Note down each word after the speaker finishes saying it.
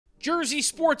Jersey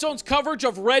Sports Zone's coverage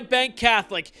of Red Bank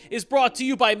Catholic is brought to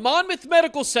you by Monmouth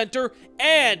Medical Center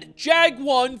and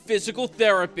Jag1 Physical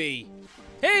Therapy.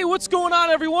 Hey, what's going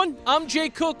on, everyone? I'm Jay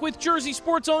Cook with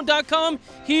JerseySportsZone.com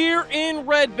here in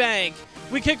Red Bank.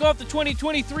 We kick off the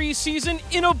 2023 season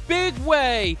in a big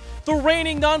way. The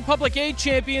reigning non-public A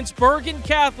champions, Bergen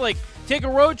Catholic, take a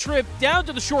road trip down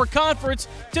to the Shore Conference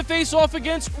to face off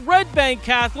against Red Bank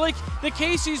Catholic. The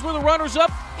Casey's were the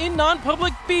runners-up in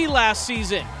non-public B last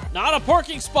season. Not a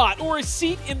parking spot or a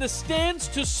seat in the stands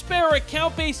to spare at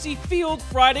Count Basie Field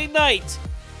Friday night.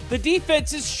 The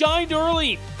defenses shined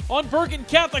early. On Bergen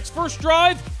Catholic's first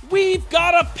drive, we've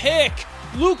got a pick.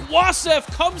 Luke Wasef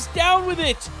comes down with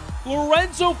it.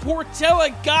 Lorenzo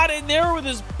Portella got in there with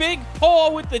his big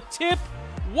paw with the tip.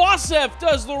 Wasef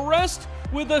does the rest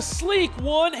with a sleek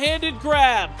one-handed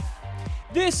grab.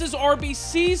 This is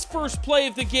RBC's first play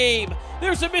of the game.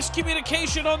 There's a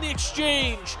miscommunication on the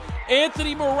exchange.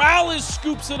 Anthony Morales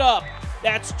scoops it up.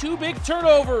 That's two big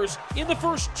turnovers in the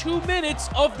first 2 minutes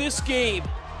of this game.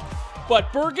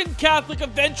 But Bergen Catholic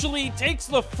eventually takes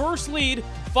the first lead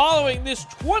following this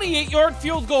 28-yard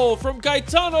field goal from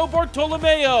Gaetano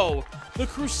Bartolomeo. The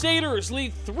Crusaders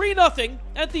lead 3-0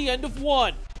 at the end of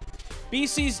one.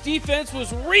 BC's defense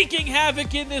was wreaking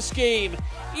havoc in this game.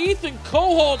 Ethan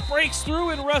Coholt breaks through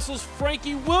and wrestles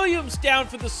Frankie Williams down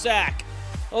for the sack.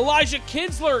 Elijah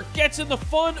Kinsler gets in the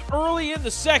fun early in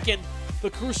the second. The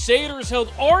Crusaders held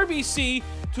RBC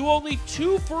to only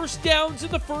 2 first downs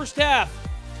in the first half.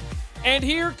 And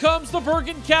here comes the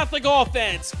Bergen Catholic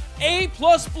offense.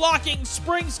 A-plus blocking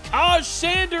springs Kaj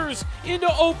Sanders into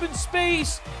open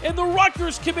space, and the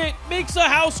Rutgers commit makes a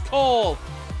house call.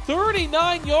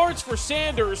 39 yards for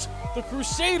Sanders. The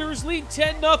Crusaders lead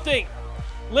 10-0.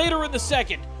 Later in the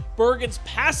second, Bergen's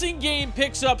passing game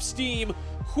picks up steam.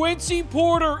 Quincy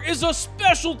Porter is a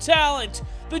special talent.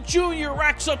 The junior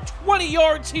racks up 20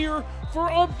 yards here for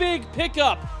a big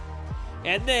pickup.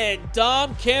 And then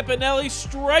Dom Campanelli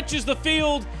stretches the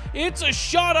field. It's a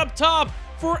shot up top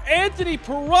for Anthony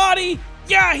Perotti.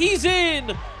 Yeah, he's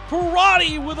in.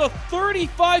 Perotti with a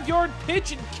 35-yard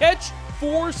pitch and catch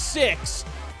for 6.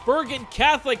 Bergen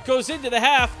Catholic goes into the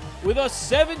half with a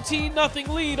 17-0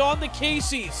 lead on the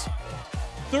Casey's.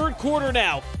 Third quarter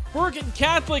now. Bergen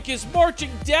Catholic is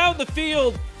marching down the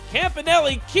field.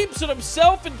 Campanelli keeps it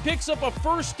himself and picks up a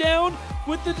first down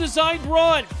with the designed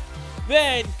run.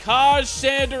 Then Kaj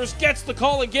Sanders gets the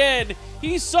call again.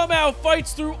 He somehow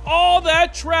fights through all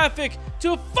that traffic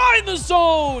to find the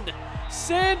zone.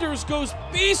 Sanders goes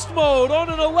beast mode on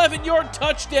an 11-yard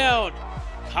touchdown.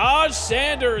 Kaj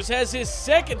Sanders has his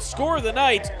second score of the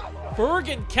night.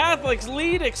 Bergen Catholic's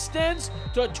lead extends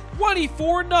to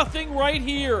 24-0 right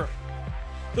here.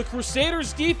 The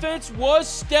Crusaders' defense was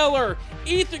stellar.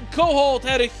 Ethan Coholt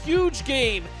had a huge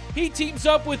game. He teams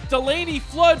up with Delaney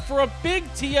Flood for a big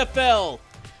TFL.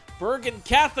 Bergen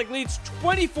Catholic leads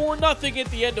 24-0 at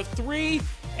the end of 3,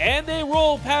 and they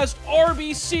roll past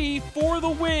RBC for the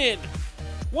win.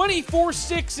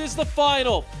 24-6 is the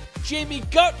final. Jamie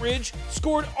Guttridge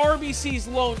scored RBC's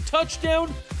lone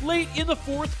touchdown late in the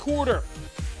fourth quarter.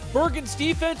 Bergen's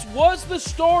defense was the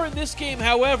star in this game,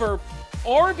 however.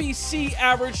 RBC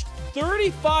averaged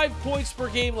 35 points per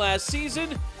game last season.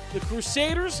 The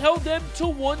Crusaders held them to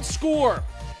 1 score.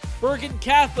 Bergen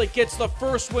Catholic gets the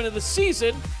first win of the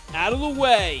season out of the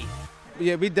way.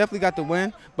 Yeah, we definitely got the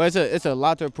win, but it's a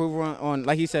lot to improve on,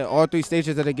 like he said, all 3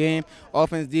 stages of the game: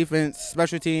 offense, defense,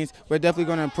 special teams. We're definitely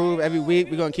going to improve every week.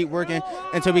 We're going to keep working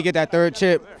until we get that third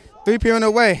chip. 3P on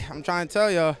the way, I'm trying to tell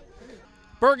y'all.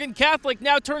 Bergen Catholic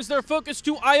now turns their focus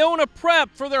to Iona Prep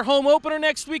for their home opener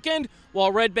next weekend,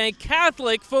 while Red Bank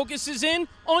Catholic focuses in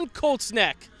on Colts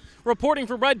Neck. Reporting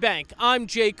from Red Bank, I'm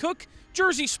Jay Cook,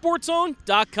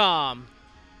 JerseySportsZone.com.